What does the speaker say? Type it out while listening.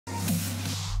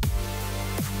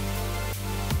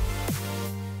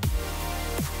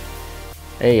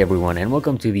Hey everyone, and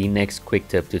welcome to the next quick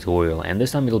tip tutorial, and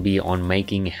this time it'll be on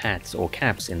making hats or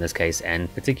caps in this case,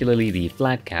 and particularly the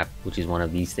flat cap, which is one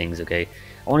of these things. Okay,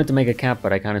 I wanted to make a cap,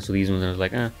 but I kind of saw these ones and I was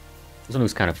like, this one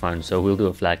looks kind of fun, so we'll do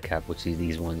a flat cap, which is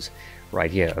these ones right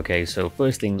here. Okay, so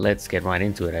first thing, let's get right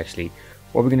into it. Actually,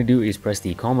 what we're going to do is press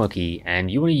the comma key,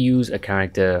 and you want to use a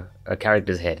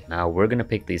character's head. Now we're going to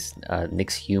pick this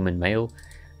Nick's human male.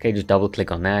 Okay, just double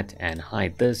click on that and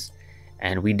hide this.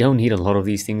 And we don't need a lot of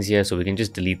these things here, so we can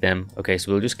just delete them. Okay,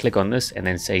 so we'll just click on this and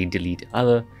then say delete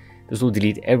other. This will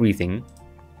delete everything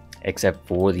except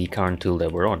for the current tool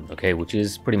that we're on, okay, which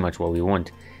is pretty much what we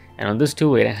want. And on this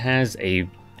tool, it has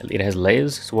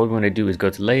layers. So what we want to do is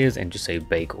go to layers and just say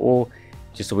bake all,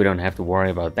 just so we don't have to worry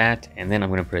about that. And then I'm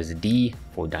going to press D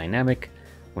for dynamic.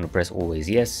 I'm going to press always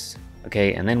yes.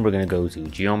 Okay, and then we're going to go to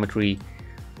geometry.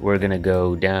 We're going to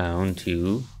go down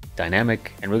to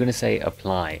dynamic and we're going to say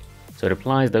apply. So it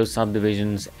applies those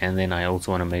subdivisions, and then I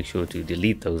also want to make sure to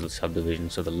delete those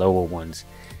subdivisions, so the lower ones.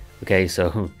 Okay,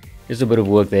 so just a bit of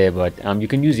work there, but you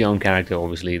can use your own character.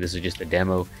 Obviously, this is just a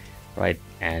demo, right?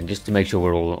 And just to make sure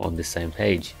we're all on the same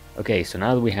page. Okay, so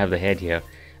now that we have the head here,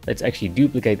 let's actually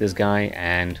duplicate this guy,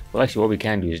 and well, actually what we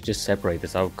can do is just separate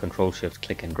this out. Control Shift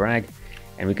click and drag,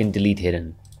 and we can delete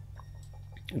hidden.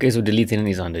 Okay, so delete hidden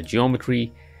is under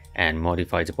geometry and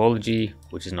modify topology,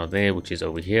 which is not there, which is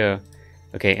over here.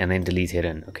 Okay, and then delete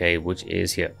hidden, okay, which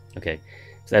is here. Okay,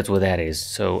 so that's what that is.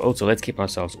 So also let's keep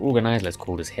ourselves organized. Let's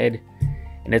call this head,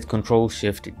 and let's Control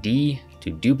Shift D to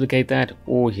duplicate that,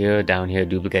 or here down here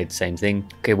duplicate the same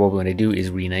thing. Okay, what we're going to do is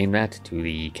rename that to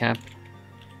the cap.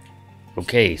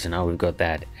 Okay, so now we've got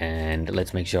that, and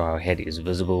let's make sure our head is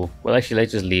visible. Well, actually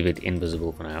let's just leave it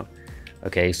invisible for now.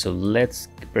 Okay, so let's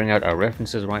bring out our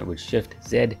references, right, with Shift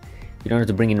Z. You don't have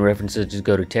to bring in references, just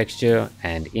go to texture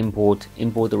and import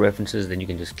the references. Then you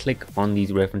can just click on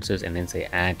these references and then say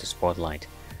add to spotlight.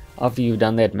 After you've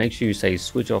done that, make sure you say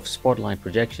switch off spotlight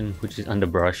projection, which is under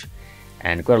brush,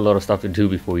 and got a lot of stuff to do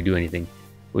before you do anything,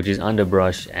 which is under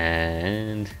brush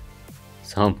and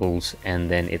samples, and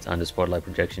then it's under spotlight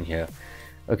projection here.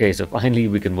 Okay, so finally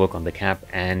we can work on the cap,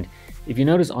 and if you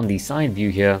notice on the side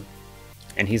view here,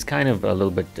 and he's kind of a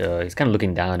little bit he's kind of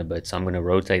looking down a bit, so I'm going to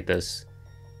rotate this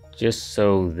just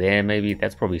so there. Maybe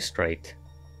that's probably straight,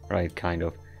 right? Kind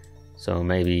of. So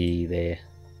maybe there,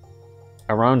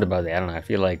 around about there. I don't know, I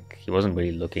feel like he wasn't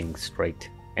really looking straight.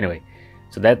 Anyway,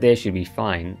 so that there should be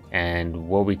fine. And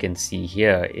what we can see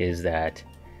here is that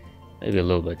maybe a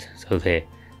little bit, so there.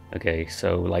 Okay,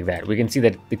 so like that, we can see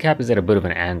that the cap is at a bit of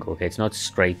an angle. Okay, it's not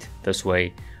straight this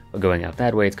way or going out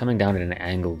that way, it's coming down at an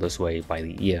angle this way by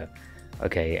the ear.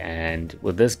 Okay, and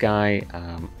with this guy,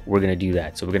 we're going to do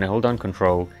that. So we're going to hold down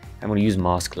Control. I'm going to use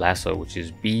Mask Lasso, which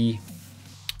is BM.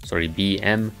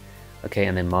 Okay,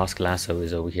 and then Mask Lasso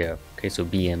is over here. Okay, so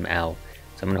BML.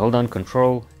 So I'm going to hold down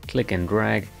Control, click and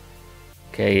drag.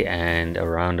 Okay, and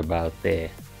around about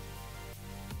there.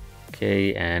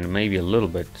 Okay, and maybe a little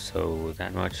bit, so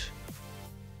that much.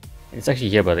 It's actually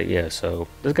here by the ear, so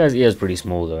this guy's ear is pretty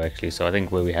small though, actually. So I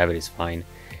think where we have it is fine.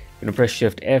 I'm going to press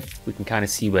Shift F, we can kind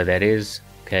of see where that is.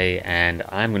 Okay, and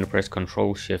I'm going to press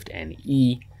Control Shift and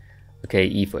E. Okay,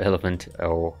 E for elephant,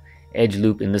 or edge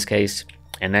loop in this case,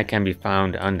 and that can be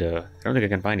found under, I don't think I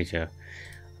can find it here,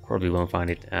 probably won't find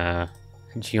it,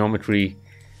 geometry,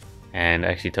 and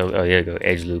actually oh there you go,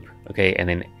 edge loop. Okay, and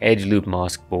then edge loop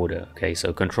mask border. Okay,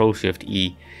 so Control Shift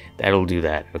E, that'll do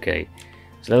that. Okay,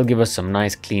 so that'll give us some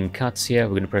nice clean cuts here.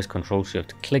 We're going to press Control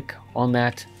Shift click on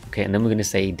that. Okay, and then we're going to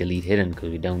say delete hidden because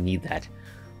we don't need that.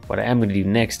 What I am going to do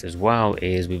next as well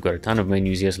is we've got a ton of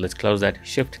menus here, so let's close that.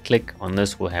 Shift click on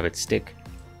this will have it stick,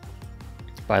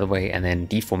 by the way, and then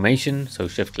deformation, so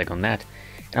shift click on that.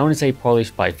 And I want to say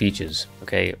polish by features,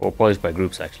 okay, or polish by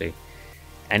groups actually.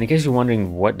 And in case you're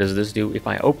wondering what does this do, if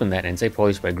I open that and say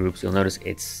polish by groups, you'll notice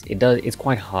it's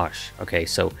quite harsh. Okay,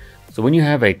 so when you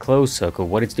have a closed circle,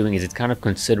 what it's doing is it's kind of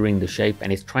considering the shape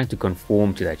and it's trying to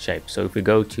conform to that shape. So if we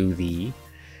go to the,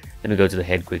 let me go to the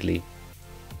head quickly.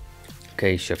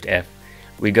 Okay, Shift F.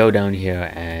 We go down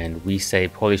here and we say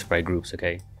polish by groups,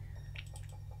 okay?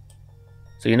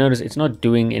 So you notice it's not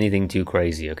doing anything too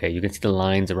crazy, okay? You can see the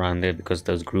lines around there because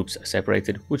those groups are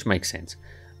separated, which makes sense.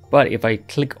 But if I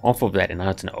click off of that and now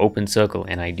it's an open circle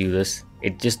and I do this,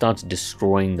 it just starts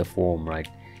destroying the form, right?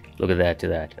 Look at that to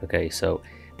that, okay? So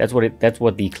that's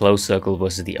what the closed circle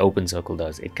versus the open circle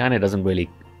does. It kind of doesn't really,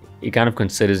 it kind of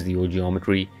considers your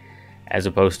geometry as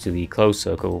opposed to the closed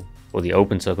circle or the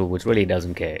open circle, which really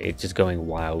doesn't care. It's just going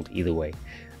wild either way.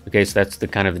 Okay, so that's the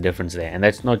kind of the difference there, and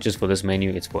that's not just for this menu,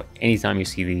 it's for anytime you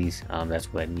see these.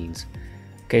 That's what that means.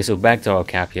 Okay, so back to our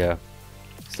cap here,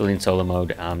 still in solo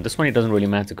mode. This one it doesn't really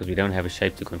matter because we don't have a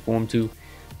shape to conform to.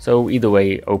 So either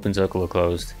way, open circle or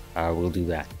closed, we'll do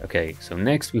that. Okay, so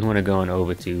next we want to go on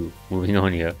over to, moving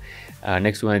on here,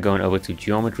 next we want to go on over to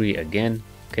geometry again.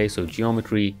 Okay, so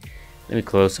geometry, let me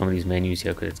close some of these menus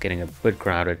here because it's getting a bit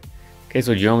crowded. Okay,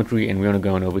 so geometry, and we want to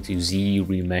go on over to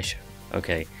Zremesher.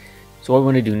 Okay, so what we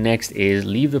want to do next is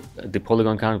leave the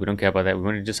polygon count. We don't care about that. We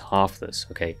want to just half this.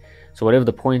 Okay, so whatever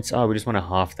the points are, we just want to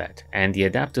half that. And the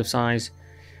adaptive size,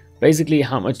 basically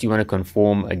how much do you want to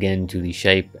conform again to the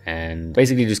shape, and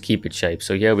basically just keep it shape.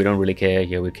 So here we don't really care,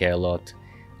 here we care a lot.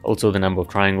 Also the number of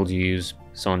triangles you use,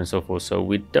 so on and so forth. So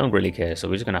we don't really care, so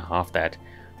we're just going to half that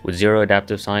with 0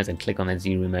 adaptive size and click on that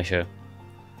Zremesher.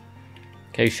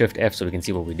 Okay, Shift F so we can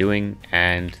see what we're doing,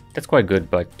 and that's quite good,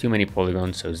 but too many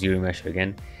polygons, so Zremesher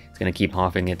again. It's going to keep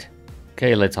halving it.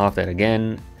 Okay, let's half that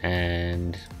again,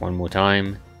 and one more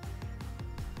time.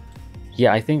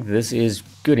 Yeah, I think this is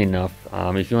good enough.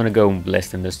 If you want to go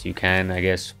less than this, you can, I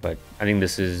guess, but I think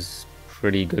this is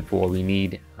pretty good for what we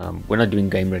need. We're not doing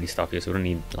game ready stuff here, so we don't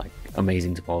need like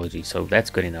amazing topology, so that's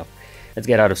good enough. Let's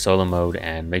get out of solo mode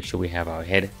and make sure we have our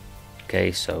head.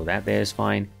 Okay, so that there is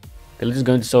fine. Okay, let's just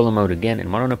go into solo mode again,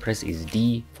 and what I want to press is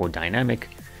D for dynamic.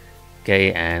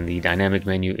 Okay, and the dynamic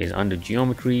menu is under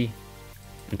geometry.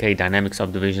 Okay, dynamic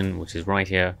subdivision, which is right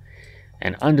here.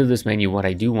 And under this menu, what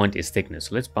I do want is thickness.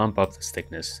 So let's bump up this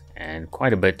thickness, and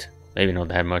quite a bit. Maybe not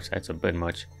that much, that's a bit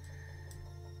much.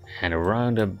 And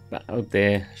around about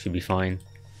there should be fine.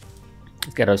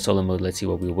 Let's get our solo mode, let's see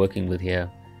what we're working with here.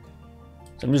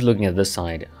 So I'm just looking at this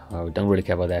side. Don't really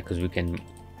care about that because we can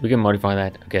modify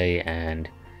that. Okay, and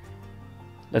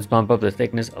let's bump up the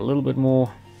thickness a little bit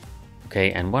more.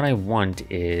 Okay, and what I want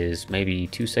is maybe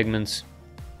 2 segments.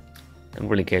 Don't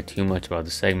really care too much about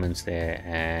the segments there,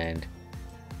 and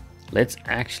let's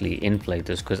actually inflate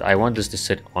this because I want this to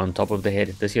sit on top of the head.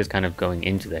 This here is kind of going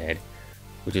into the head,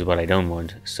 which is what I don't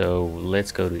want. So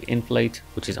let's go to inflate,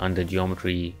 which is under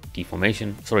geometry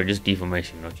deformation. Sorry, just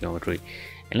deformation, not geometry.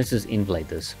 And let's just inflate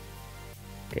this.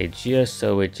 Okay, just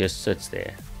so it just sits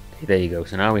there. Okay, there you go.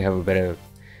 So now we have a better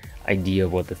idea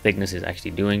of what the thickness is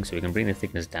actually doing. So we can bring the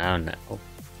thickness down now.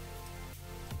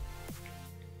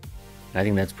 I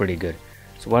think that's pretty good.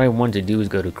 So what I want to do is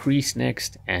go to crease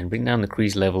next and bring down the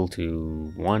crease level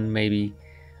to 1 maybe.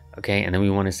 Okay, and then we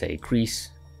want to say crease.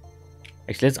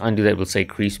 Actually, let's undo that. We'll say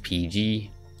crease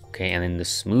PG. Okay, and then the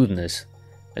smoothness,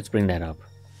 let's bring that up.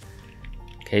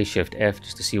 Okay, Shift F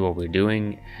just to see what we're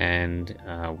doing. And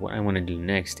what I want to do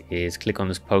next is click on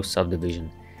this post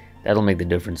subdivision. That'll make the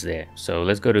difference there. So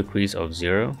let's go to a crease of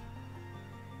 0.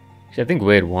 Actually, I think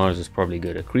where it was is probably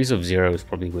good. A crease of 0 is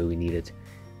probably where we need it.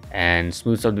 And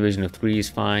smooth subdivision of 3 is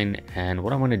fine. And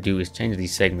what I want to do is change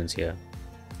these segments here.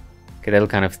 Okay, that'll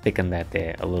kind of thicken that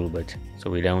there a little bit,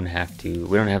 so we don't have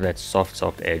that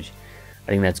soft edge. I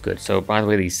think that's good. So by the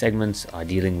way, these segments are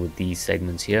dealing with these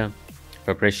segments here. If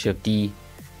I press Shift D,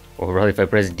 or rather if I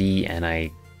press D and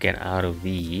I get out of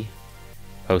the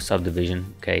post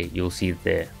subdivision, okay, you'll see it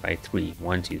there, right? 3,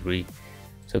 1, 2, 3.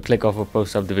 So click off of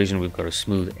post subdivision, we've got a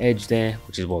smooth edge there,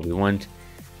 which is what we want.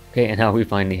 Okay, and now we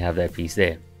finally have that piece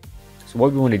there. So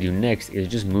what we want to do next is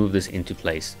just move this into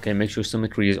place. Okay, make sure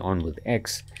symmetry is on with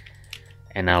X.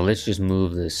 And now let's just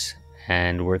move this,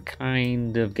 and we're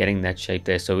kind of getting that shape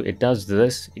there. So it does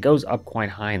this, it goes up quite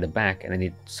high in the back, and then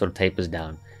it sort of tapers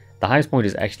down. The highest point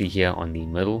is actually here on the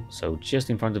middle, so just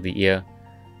in front of the ear,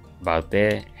 about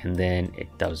there, and then it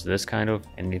does this kind of,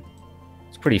 and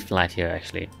it's pretty flat here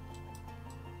actually.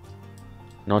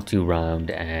 Not too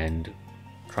round, and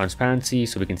transparency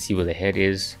so we can see where the head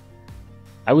is.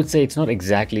 I would say it's not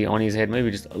exactly on his head,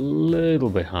 maybe just a little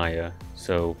bit higher.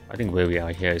 So I think where we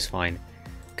are here is fine.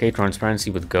 Okay,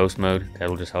 transparency with ghost mode, that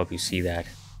will just help you see that.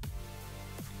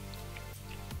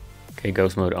 Okay,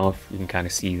 ghost mode off, you can kind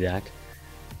of see that.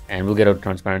 And we'll get out of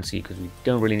transparency because we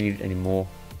don't really need it anymore.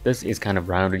 This is kind of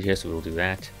rounded here, so we'll do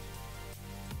that.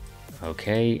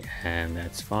 Okay, and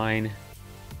that's fine.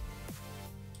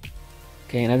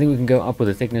 Okay, and I think we can go up with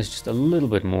the thickness just a little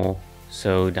bit more.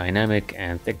 So dynamic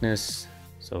and thickness.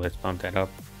 So let's bump that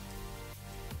up.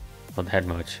 Not that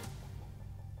much.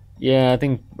 Yeah, I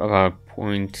think about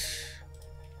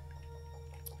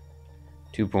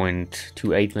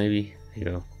 2.28 maybe. There you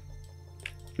go.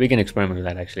 We can experiment with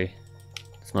that actually.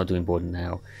 It's not too important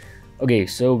now. Okay,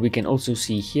 so we can also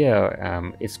see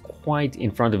here, it's quite in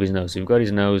front of his nose. So we've got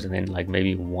his nose and then like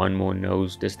maybe one more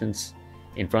nose distance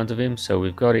in front of him. So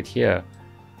we've got it here.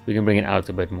 We can bring it out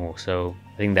a bit more. So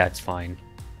I think that's fine.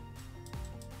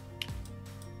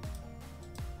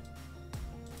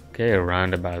 Okay,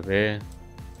 around about there.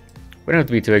 We don't have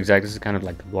to be too exact. This is kind of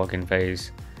like the block-in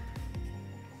phase.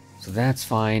 So that's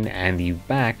fine. And the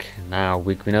back, now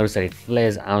we notice that it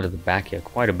flares out of the back here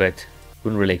quite a bit.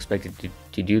 Wouldn't really expect it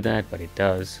to do that, but it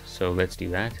does. So let's do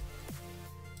that.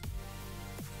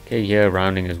 Okay, here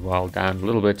rounding as well, down a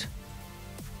little bit.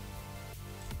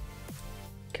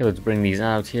 Okay, let's bring these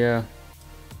out here.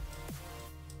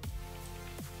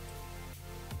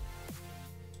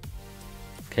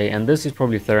 Okay, and this is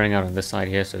probably flaring out on this side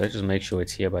here, so let's just make sure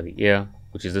it's here by the ear,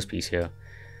 which is this piece here.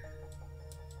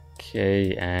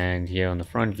 Okay, and here on the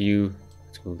front view,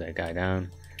 let's move that guy down.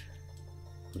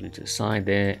 Move it to the side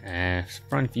there, and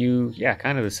front view, yeah,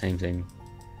 kind of the same thing.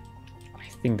 I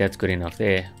think that's good enough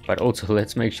there, but also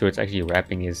let's make sure it's actually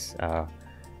wrapping his,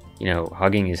 you know,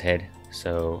 hugging his head.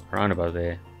 So around about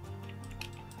there.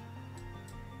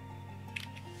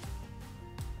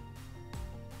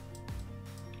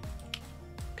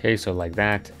 Okay, so like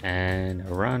that, and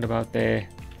around about there.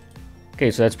 Okay,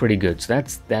 so that's pretty good. So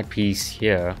that's that piece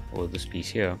here, or this piece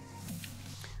here.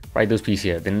 Right, this piece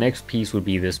here. The next piece would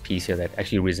be this piece here that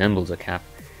actually resembles a cap.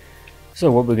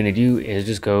 So what we're going to do is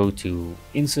just go to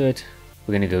Insert.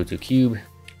 We're going to go to Cube.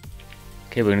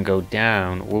 Okay, we're going to go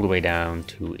down, all the way down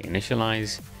to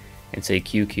Initialize, and say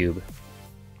Q Cube.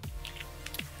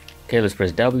 Okay, let's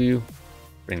press W.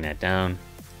 Bring that down.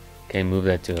 Okay, move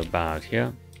that to about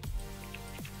here.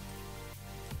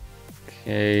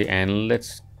 Okay, and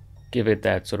let's give it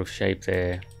that sort of shape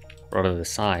there, rather the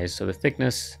size. So the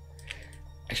thickness,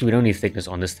 actually we don't need thickness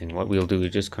on this thing. What we'll do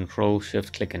is just Control,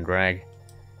 Shift, click and drag,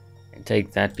 and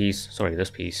take that piece, sorry, this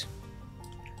piece.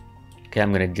 Okay,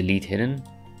 I'm going to delete hidden.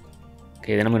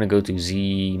 Okay, then I'm going to go to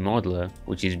Z Modeler,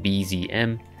 which is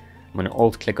BZM. I'm going to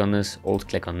Alt click on this, Alt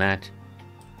click on that.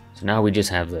 So now we just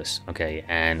have this. Okay,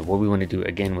 and what we want to do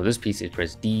again with this piece is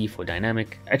press D for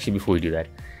dynamic. Actually, before we do that,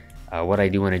 what I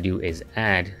do want to do is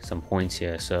add some points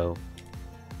here. So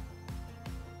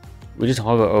we just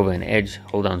hover over an edge,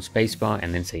 hold down spacebar,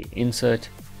 and then say Insert,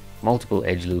 multiple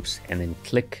edge loops, and then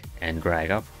click and drag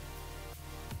up.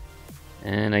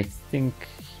 And I think,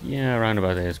 yeah, around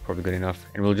about there is probably good enough.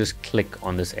 And we'll just click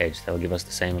on this edge. That'll give us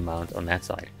the same amount on that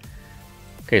side.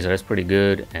 Okay, so that's pretty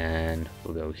good. And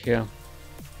we'll go here.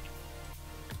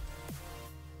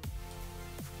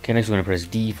 Okay, next we're going to press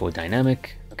D for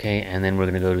dynamic. Okay, and then we're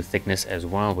going to go to thickness as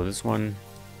well with this one.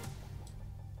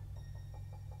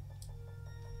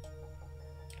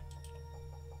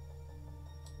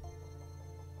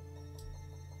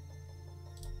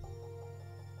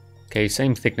 Okay,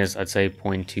 same thickness, I'd say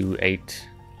 0.28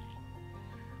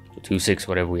 or 26,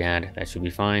 whatever we had, that should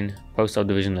be fine. Post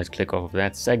subdivision, let's click off of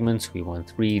that. Segments, we want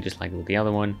 3, just like with the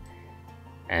other one.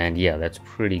 And yeah, that's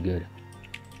pretty good.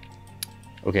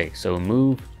 Okay, so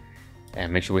move.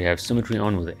 And make sure we have symmetry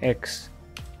on with the X.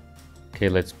 Okay,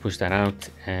 let's push that out,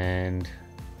 and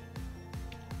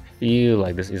I feel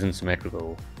like this isn't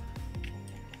symmetrical.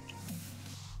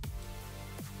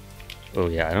 Oh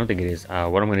yeah, I don't think it is.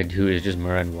 What I'm going to do is just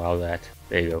mirror and wild that.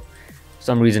 There you go. For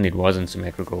some reason it wasn't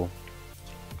symmetrical.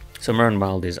 So mirror and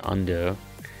wild is under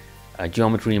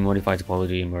geometry, modify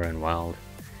topology, mirror and wild.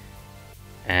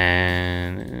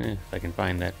 And if I can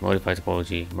find that, modify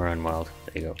topology, mirror and wild.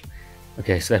 There you go.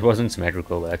 Okay, so that wasn't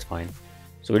symmetrical, but that's fine.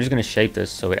 So we're just going to shape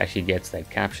this so it actually gets that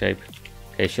cap shape.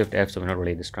 Okay, Shift F so we're not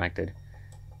really distracted.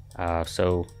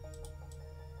 So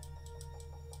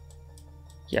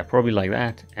yeah, probably like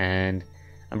that. And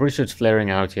I'm pretty sure it's flaring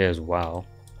out here as well.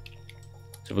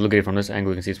 So if we look at it from this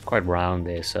angle, you can see it's quite round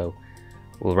there. So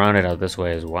we'll round it out this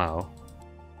way as well.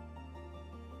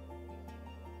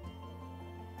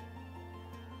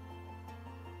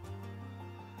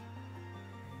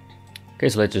 Okay,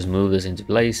 so let's just move this into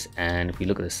place, and if we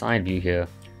look at the side view here,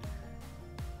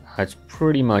 it's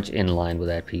pretty much in line with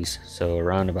that piece, so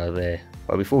around about there.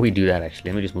 But before we do that,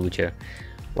 actually, let me just move it here.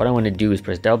 What I want to do is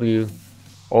press W,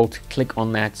 Alt, click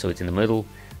on that so it's in the middle.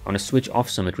 I want to switch off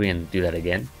symmetry and do that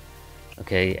again.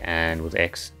 Okay, and with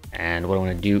X. And what I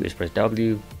want to do is press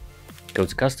W, go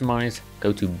to Customize,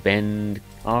 go to Bend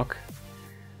Arc.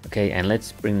 Okay, and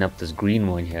let's bring up this green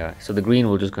one here. So the green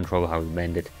will just control how we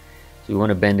bend it. So we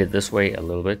want to bend it this way a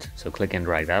little bit, so click and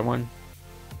drag that one.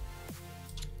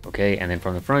 Okay, and then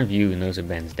from the front view, you notice it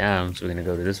bends down, so we're going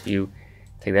to go to this view,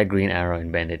 take that green arrow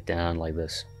and bend it down like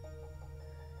this.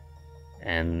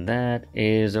 And that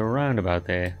is around about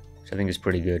there, which I think is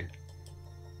pretty good.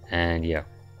 And yeah,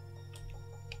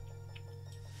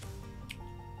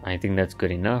 I think that's good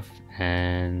enough,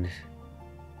 and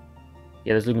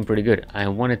yeah, that's looking pretty good. I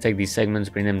want to take these segments,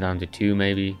 bring them down to 2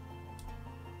 maybe.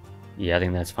 Yeah, I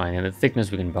think that's fine. And the thickness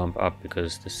we can bump up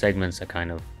because the segments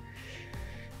are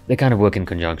they kind of work in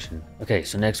conjunction. Okay,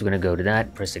 so next we're going to go to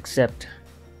that, press accept.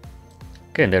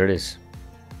 Okay, and there it is.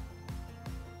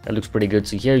 That looks pretty good.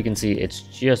 So here you can see it's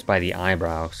just by the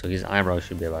eyebrow. So his eyebrow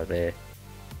should be about there.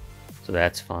 So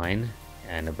that's fine.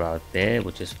 and about there,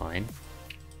 which is fine.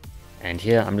 And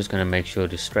here I'm just going to make sure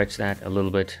to stretch that a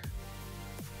little bit.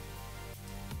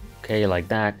 Okay, like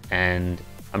that. And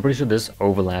I'm pretty sure this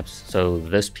overlaps, so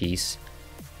this piece,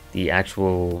 the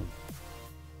actual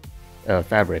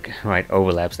fabric, right,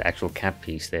 overlaps the actual cap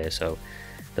piece there, so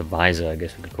the visor, I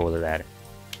guess we could call it that.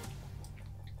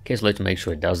 Okay, so let's make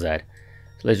sure it does that.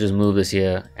 So let's just move this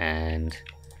here and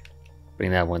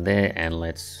bring that one there, and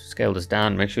let's scale this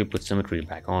down, make sure we put symmetry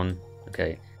back on.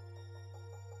 Okay.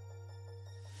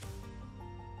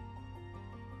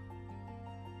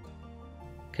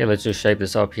 Okay, let's just shape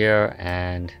this up here,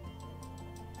 and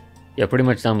yeah, pretty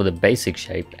much done with the basic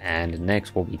shape. And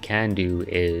next what we can do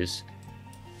is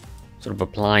sort of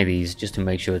apply these just to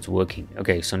make sure it's working.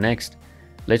 Okay, so next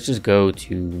let's just go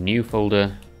to new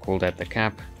folder, call that the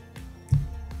cap.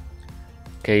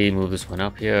 Okay, move this one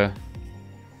up here.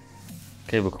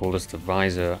 Okay, we'll call this the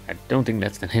visor. I don't think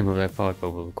that's the name of that part,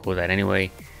 but we'll call that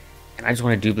anyway. And I just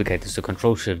want to duplicate this, so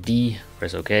Control Shift D,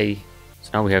 press OK. So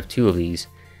now we have two of these.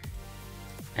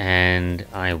 And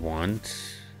I want,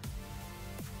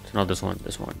 it's not this one,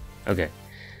 this one. Okay,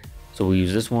 so we'll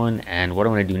use this one, and what I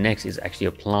want to do next is actually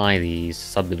apply these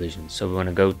subdivisions. So we want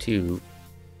to go to,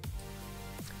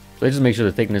 let's just make sure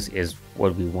the thickness is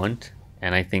what we want,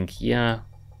 and I think, yeah,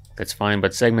 that's fine.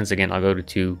 But segments, again, I'll go to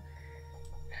 2,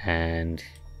 and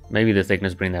maybe the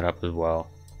thickness, bring that up as well.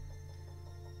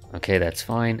 Okay, that's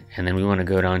fine. And then we want to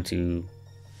go down to,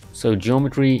 so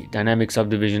geometry, dynamic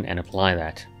subdivision, and apply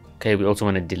that. Okay, we also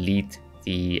want to delete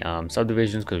the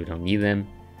subdivisions because we don't need them.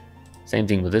 Same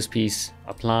thing with this piece,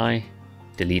 apply,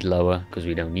 delete lower because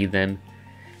we don't need them.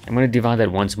 I'm going to divide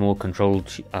that once more, Control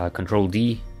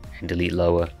D, and delete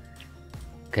lower.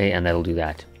 Okay, and that'll do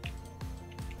that.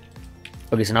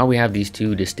 Okay, so now we have these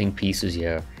two distinct pieces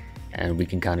here, and we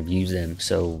can kind of use them.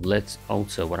 So let's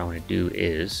also, what I want to do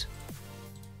is,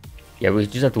 yeah, we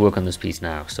just have to work on this piece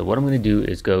now. So what I'm going to do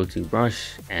is go to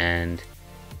brush and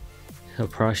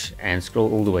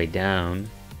scroll all the way down.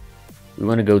 We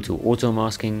want to go to auto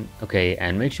masking, okay,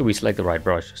 and make sure we select the right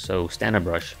brush, so standard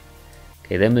brush.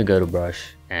 Okay, then we go to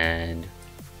brush and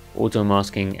auto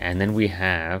masking, and then we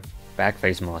have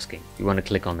backface masking. You want to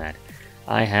click on that.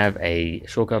 I have a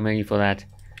shortcut menu for that.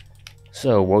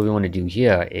 So what we want to do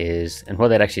here is, and what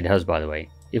that actually does, by the way,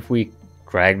 if we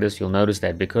drag this, you'll notice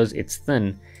that because it's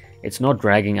thin, it's not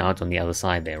dragging out on the other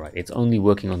side there, right? It's only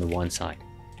working on the one side.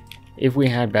 If we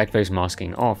had backface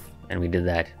masking off and we did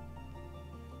that,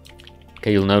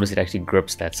 okay, you'll notice it actually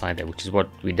grips that side there, which is what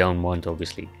we don't want,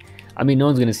 obviously. I mean, no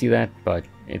one's going to see that, but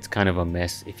it's kind of a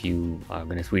mess if you are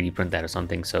going to 3D print that or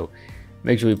something. So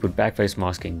make sure we put backface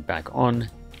masking back on.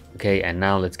 Okay, and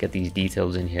now let's get these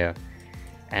details in here.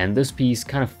 And this piece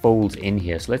kind of folds in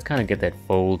here, so let's kind of get that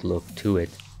fold look to it.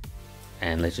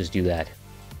 And let's just do that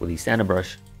with the standard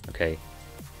brush. Okay.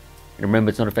 And remember,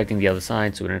 it's not affecting the other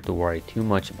side, so we don't have to worry too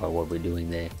much about what we're doing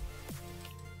there.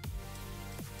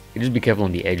 You just be careful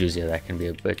on the edges here, that can be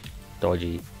a bit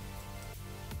dodgy.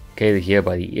 Okay, here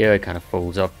by the ear, it kind of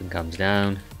folds up and comes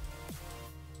down.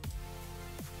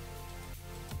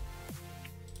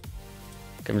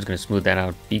 Okay, I'm just going to smooth that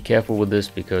out. Be careful with this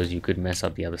because you could mess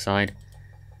up the other side.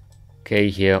 Okay,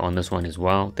 here on this one as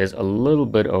well, there's a little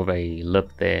bit of a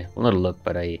lip there. Well, not a lip,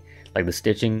 but like the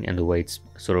stitching and the way it's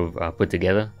sort of put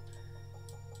together.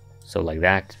 So like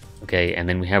that. Okay, and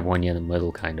then we have one here in the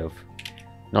middle, kind of.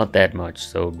 Not that much,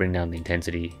 so bring down the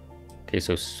intensity. Okay,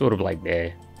 so sort of like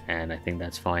there, and I think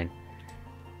that's fine.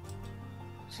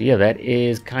 So yeah, that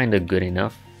is kind of good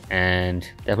enough, and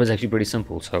that was actually pretty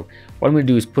simple. So what I'm going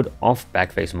to do is put off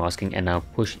backface masking and now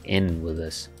push in with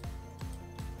this.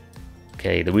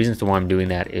 Okay, the reasons to why I'm doing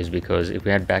that is because if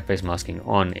we had backface masking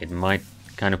on, it might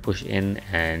kind of push in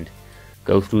and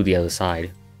go through the other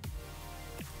side.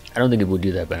 I don't think it would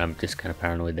do that, but I'm just kind of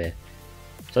paranoid there.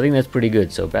 So I think that's pretty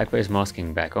good. So backface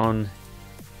masking back on,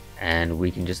 and we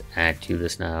can just add to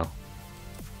this now.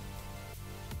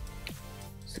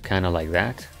 So kind of like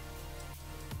that.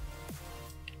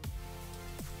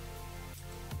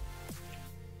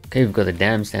 Okay, we've got the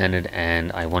dam standard,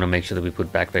 and I want to make sure that we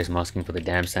put backface masking for the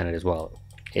dam standard as well.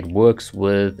 It works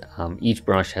with, each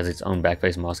brush has its own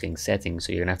backface masking setting,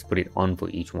 so you're gonna have to put it on for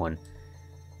each one.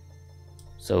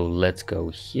 So let's go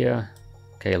here,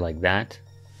 okay, like that.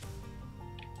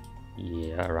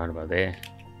 Yeah, around about there.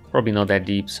 Probably not that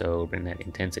deep, so bring that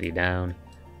intensity down.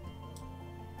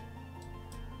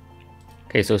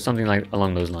 Okay, so something like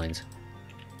along those lines.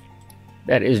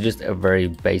 That is just a very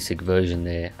basic version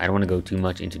there. I don't want to go too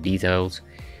much into details.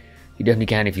 You definitely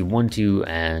can if you want to,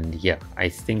 and yeah, I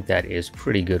think that is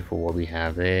pretty good for what we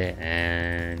have there,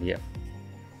 and yeah.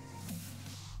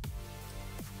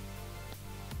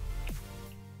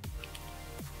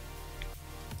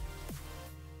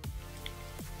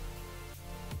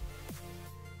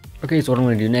 Okay, so what I'm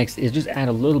going to do next is just add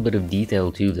a little bit of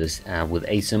detail to this with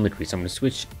asymmetry. So I'm going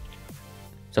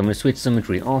to switch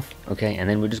symmetry off, okay, and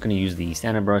then we're just going to use the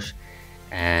standard brush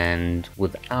and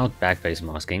without backface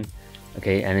masking,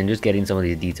 okay, and then just getting some of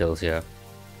these details here.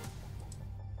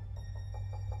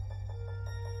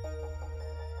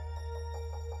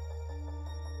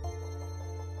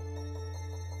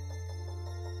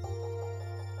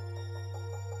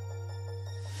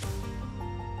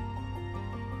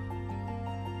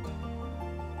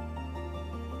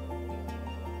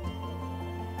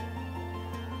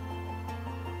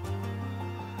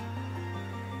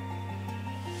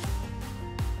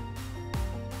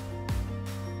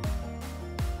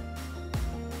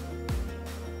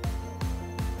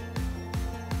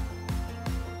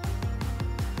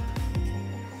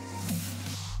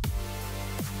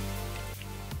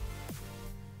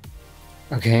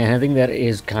 Okay, and I think that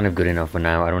is kind of good enough for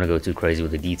now. I don't want to go too crazy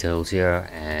with the details here,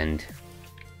 and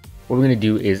what we're going to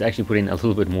do is actually put in a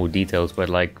little bit more details, but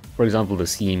like, for example, the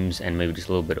seams and maybe just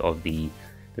a little bit of the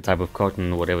type of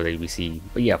cotton, whatever that we see.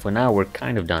 But yeah, for now, we're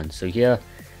kind of done. So here,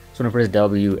 just want to press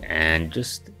W and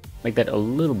just make that a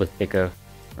little bit thicker,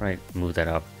 right? Move that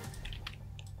up.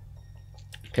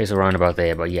 Okay, so around about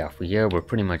there, but yeah, for here, we're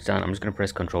pretty much done. I'm just going to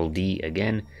press Ctrl D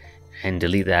again and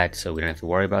delete that so we don't have to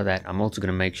worry about that. I'm also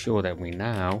going to make sure that we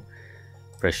now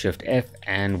press Shift F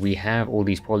and we have all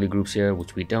these poly groups here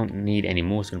which we don't need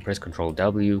anymore, so I'm going to press Ctrl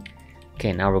W.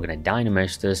 Okay, now we're going to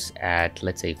Dynamesh this at,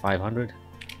 let's say, 500.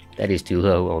 That is too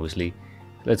low, obviously.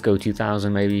 Let's go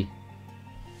 2000 maybe.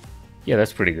 Yeah,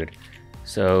 that's pretty good.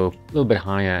 So a little bit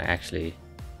higher actually,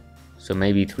 so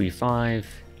maybe 3.5.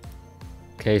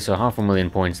 Okay, so 500,000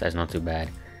 points, that's not too bad.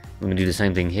 I'm going to do the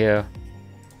same thing here.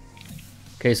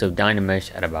 Okay, so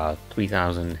Dynamesh at about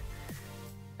 3000,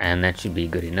 and that should be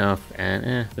good enough.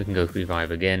 And we can go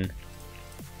 3.5 again.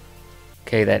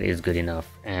 Okay, that is good enough.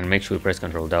 And make sure we press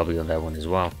Ctrl W on that one as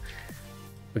well.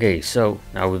 Okay, so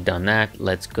now we've done that.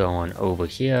 Let's go on over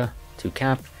here to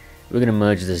cap. We're going to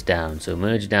merge this down. So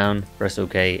merge down, press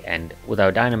OK, and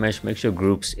without Dynamesh, make sure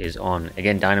groups is on.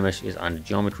 Again, Dynamesh is under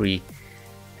geometry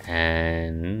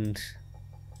and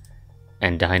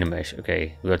Dynamesh.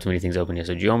 Okay, we got too many things open here.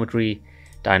 So geometry,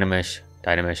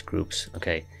 Dynamesh groups.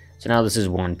 Okay, so now this is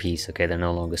one piece. Okay, they're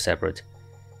no longer separate.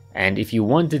 And if you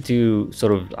wanted to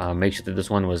sort of make sure that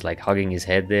this one was like hugging his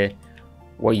head there,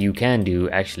 what you can do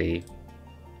actually,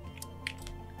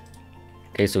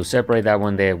 okay, so separate that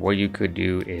one there. What you could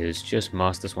do is just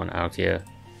mask this one out here,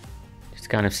 just to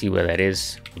kind of see where that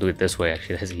is. We'll do it this way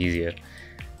actually, that's easier.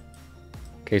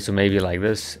 Okay, so maybe like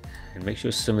this, and make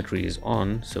sure symmetry is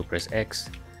on, so press X.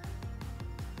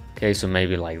 Okay, so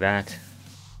maybe like that.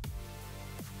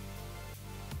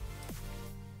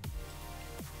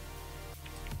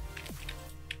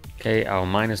 Okay, I'll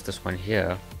minus this one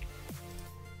here.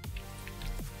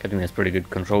 I think that's pretty good.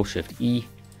 Control Shift E,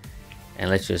 and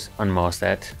let's just unmask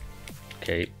that.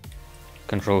 Okay,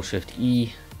 Control Shift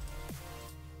E.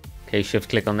 Okay, Shift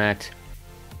click on that,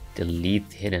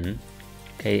 delete hidden.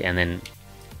 Okay, and then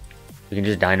we can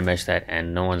just Dynamesh that,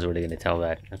 and no one's really going to tell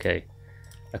that. Okay,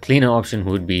 a cleaner option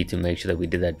would be to make sure that we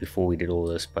did that before we did all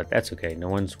this, but that's okay. No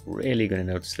one's really going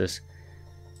to notice this,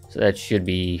 so that should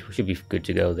be good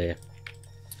to go there.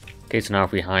 Okay, so now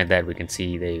if we hide that, we can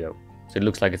see, there you go. So it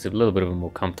looks like it's a little bit of a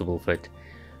more comfortable fit.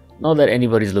 Not that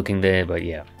anybody's looking there, but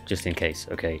yeah, just in case.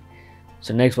 Okay,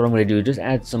 so next what I'm going to do is just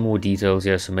add some more details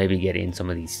here. So maybe get in some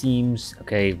of these seams,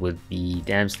 okay, with the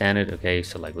dam standard. Okay,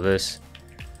 so like with this,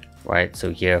 right?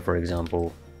 So here, for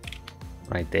example,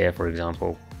 right there, for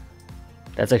example,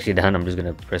 that's actually done. I'm just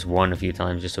going to press 1 a few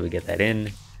times just so we get that in.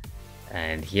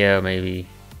 And here maybe.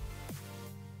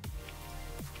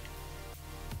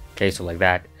 Okay, so like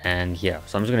that, and yeah,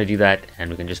 so I'm just going to do that, and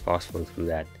we can just fast forward through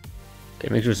that.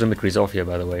 Okay, make sure symmetry is off here,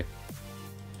 by the way.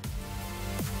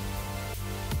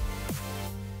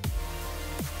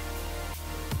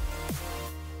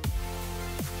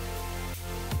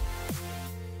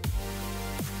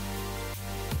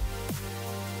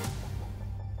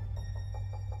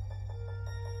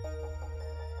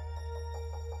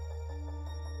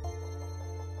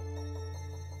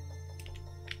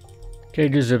 Okay,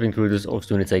 just zipping through this. Also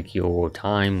going to take your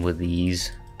time with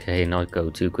these. Okay, not go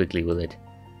too quickly with it.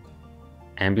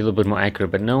 And be a little bit more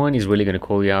accurate, but no one is really going to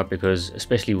call you out because,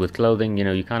 especially with clothing, you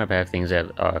know, you kind of have things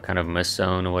that are kind of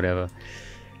miss-sewn or whatever.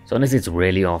 So unless it's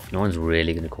really off, no one's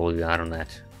really going to call you out on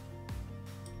that.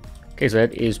 Okay, so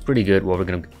that is pretty good. What we're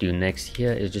going to do next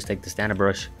here is just take the standard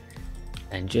brush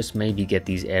and just maybe get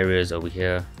these areas over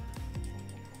here.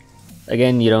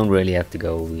 Again, you don't really have to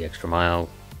go the extra mile.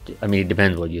 I mean, it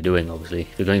depends what you're doing, obviously.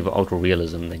 If you're going for ultra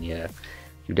realism, then yeah,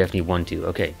 you definitely want to.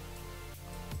 Okay,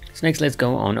 So next, let's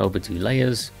go on over to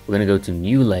layers. We're going to go to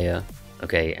new layer.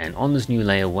 Okay, and on this new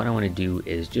layer, what I want to do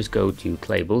is just go to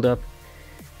clay buildup.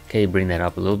 Okay, bring that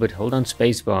up a little bit, hold on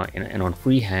spacebar, and on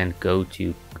freehand go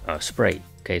to spray.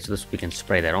 Okay, so this we can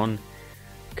spray that on.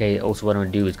 Okay, also what I'm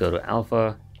going to do is go to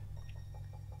alpha,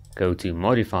 go to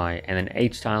modify, and then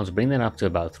H tiles, bring that up to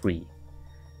about 3.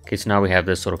 Okay, so now we have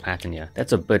this sort of pattern here.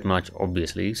 That's a bit much,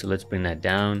 obviously, so let's bring that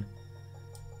down.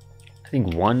 I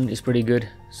think 1 is pretty good.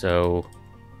 So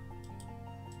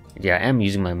yeah, I am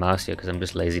using my mouse here because I'm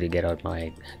just lazy to get out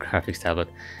my graphics tablet.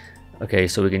 Okay,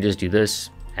 so we can just do this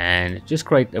and just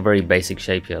create a very basic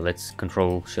shape here. Let's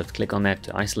control shift click on that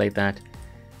to isolate that.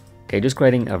 Okay, just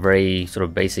creating a very sort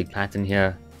of basic pattern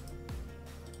here.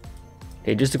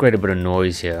 Okay, just to create a bit of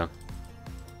noise here.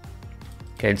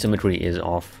 Okay, and symmetry is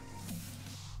off.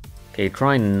 Okay,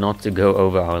 try not to go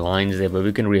over our lines there, but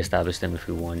we can reestablish them if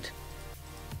we want.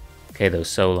 Okay, those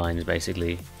sew lines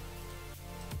basically.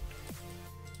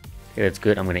 Okay, that's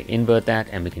good. I'm going to invert that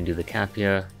and we can do the cap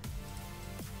here.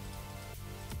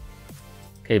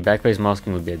 Okay, backface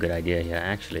masking would be a good idea here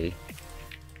actually.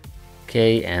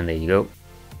 Okay, and there you go.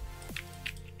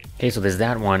 Okay, so there's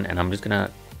that one, and I'm just going to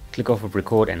click off of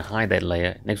record and hide that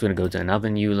layer. Next, we're going to go to another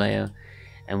new layer.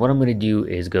 And what I'm going to do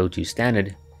is go to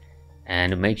standard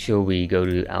and make sure we go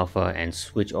to alpha and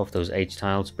switch off those H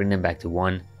tiles, bring them back to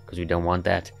 1 because we don't want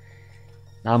that.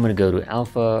 Now I'm going to go to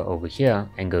alpha over here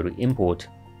and go to import.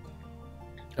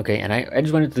 Okay, and I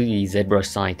just went to the ZBrush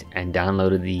site and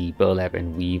downloaded the Burlap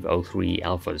and Weave 03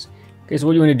 alphas. Okay, so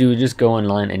what you want to do is just go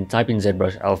online and type in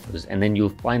ZBrush alphas, and then you'll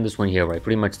find this one here, right?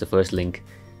 Pretty much the first link,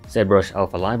 ZBrush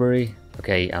alpha library.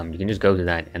 Okay, you can just go to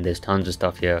that, and there's tons of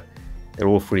stuff here. They're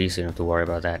all free, so you don't have to worry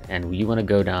about that. And you want to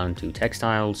go down to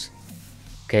textiles.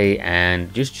 Okay,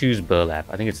 and just choose Burlap.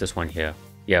 I think it's this one here.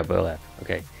 Yeah, Burlap.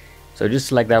 Okay, so just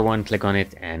select that one, click on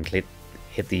it, and hit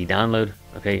the download.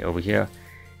 Okay, over here.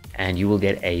 And you will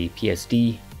get a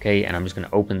PSD, okay, and I'm just going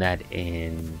to open that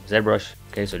in ZBrush.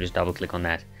 Okay, so just double click on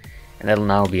that, and that'll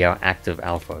now be our active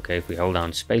alpha. Okay, if we hold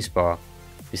down spacebar,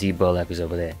 you see Burlap is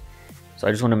over there. So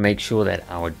I just want to make sure that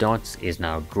our dots is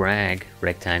now drag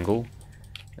rectangle.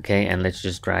 Okay, and let's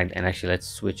just drag, and actually let's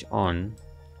switch on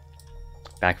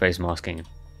backface masking.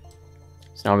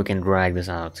 So now we can drag this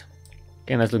out.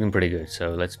 Okay, and that's looking pretty good,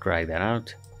 so let's drag that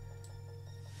out.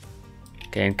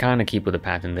 Okay, and kind of keep with the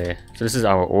pattern there. So this is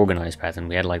our organized pattern.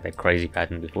 We had like that crazy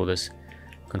pattern before this.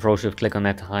 Control shift click on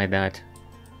that to hide that.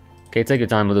 Okay, take your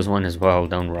time with this one as well.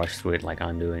 Don't rush through it like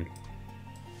I'm doing.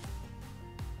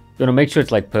 You want to make sure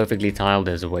it's like perfectly tiled.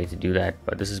 There's a way to do that,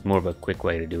 but this is more of a quick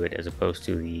way to do it as opposed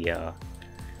to the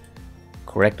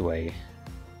correct way.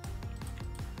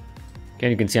 Okay,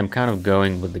 you can see I'm kind of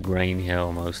going with the grain here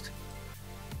almost.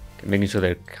 Okay, making sure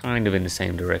they're kind of in the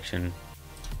same direction.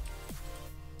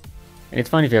 And it's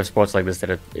fine if you have spots like this that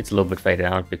it's a little bit faded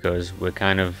out because we're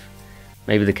kind of,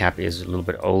 maybe the cap is a little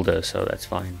bit older, so that's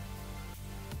fine.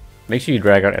 Make sure you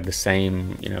drag out at the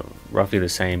same, roughly the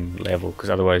same level, because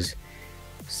otherwise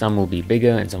some will be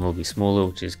bigger and some will be smaller,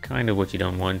 which is kind of what you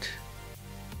don't want.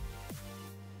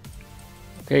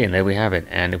 Okay, and there we have it.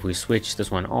 And if we switch this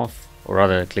one off, or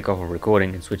rather click off of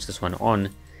recording and switch this one on,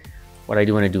 what I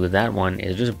do want to do with that one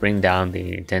is just bring down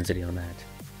the intensity on that.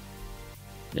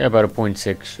 Yeah, about a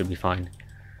 0.6 should be fine.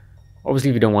 Obviously,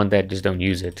 if you don't want that, just don't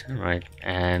use it, right?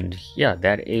 And yeah,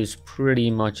 that is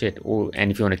pretty much it. And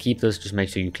if you want to keep this, just make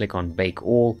sure you click on Bake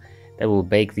All. That will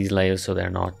bake these layers so they're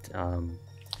not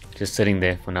just sitting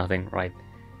there for nothing, right?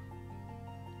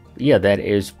 Yeah, that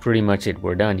is pretty much it.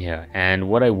 We're done here. And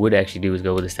what I would actually do is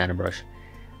go with the standard brush.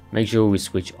 Make sure we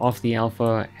switch off the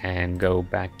alpha and go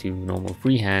back to normal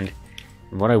freehand.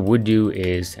 And what I would do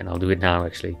is, and I'll do it now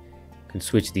actually, can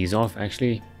switch these off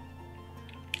actually.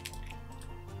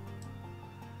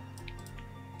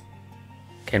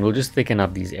 Okay, and we'll just thicken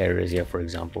up these areas here, for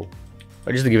example,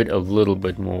 but just to give it a little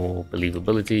bit more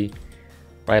believability,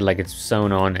 right? Like it's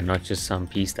sewn on and not just some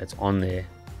piece that's on there.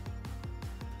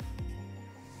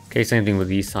 Okay, same thing with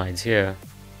these sides here,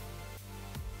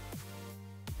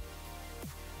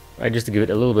 right? Just to give it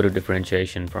a little bit of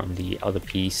differentiation from the other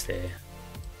piece there.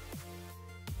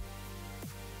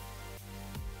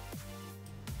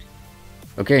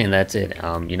 Okay, and that's it.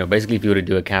 Basically, if you were to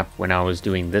do a cap when I was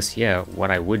doing this here,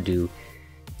 what I would do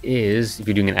is, if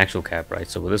you're doing an actual cap, right?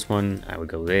 So with this one, I would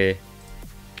go there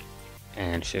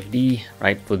and Shift D,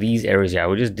 right? For these errors, yeah, I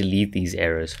would just delete these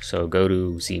errors. So go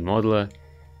to Z Modeler,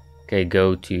 okay,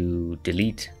 go to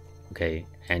delete, okay,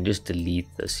 and just delete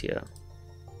this here.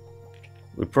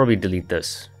 We'd probably delete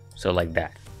this, so like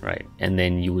that, right? And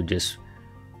then you would just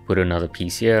put another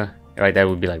piece here, right? That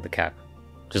would be like the cap.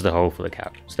 Just the hole for the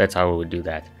cap. So that's how I would do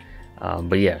that.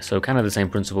 But yeah, so kind of the same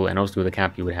principle. And also with the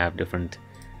cap, you would have different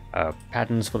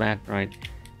patterns for that, right?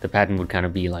 The pattern would kind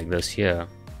of be like this here.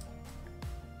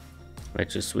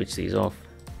 Let's just switch these off.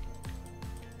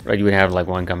 Right, you would have like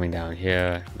one coming down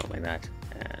here, not like that.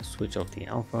 Switch off the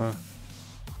alpha.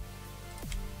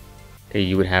 Okay,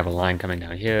 you would have a line coming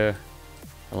down here,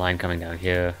 a line coming down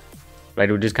here. Right,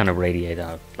 it would just kind of radiate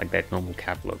out like that normal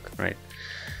cap look, right?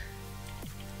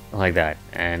 Like that,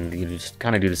 and you just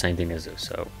kind of do the same thing as this,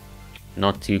 so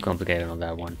not too complicated on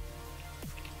that one.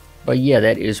 But yeah,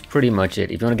 that is pretty much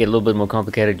it. If you want to get a little bit more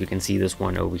complicated, you can see this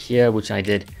one over here, which I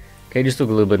did. Okay, just took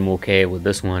a little bit more care with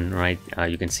this one, right?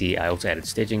 You can see I also added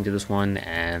stitching to this one,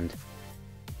 and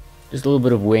just a little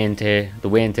bit of wear and tear. The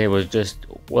wear and tear was just,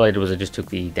 well, it was I just took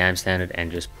the dam standard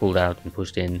and just pulled out and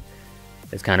pushed in.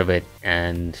 That's kind of it.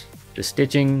 And the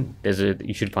stitching,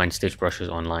 you should find stitch brushes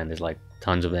online. There's like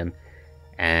tons of them.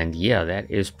 And yeah, that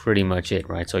is pretty much it,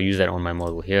 right? So I use that on my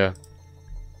model here.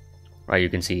 Right, you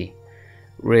can see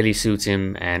really suits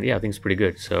him, and yeah, I think it's pretty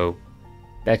good. So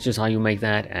that's just how you make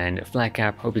that. And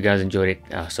Flatcap, hope you guys enjoyed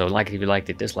it. So like it if you liked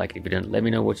it, dislike it if you didn't. Let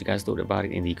me know what you guys thought about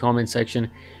it in the comment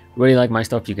section. Really like my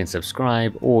stuff, you can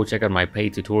subscribe or check out my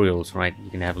paid tutorials, right?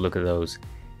 You can have a look at those.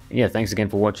 And yeah, thanks again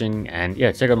for watching, and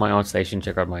yeah, check out my art station,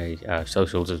 check out my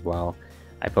socials as well.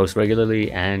 I post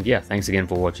regularly, and yeah, thanks again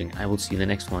for watching. I will see you in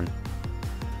the next one.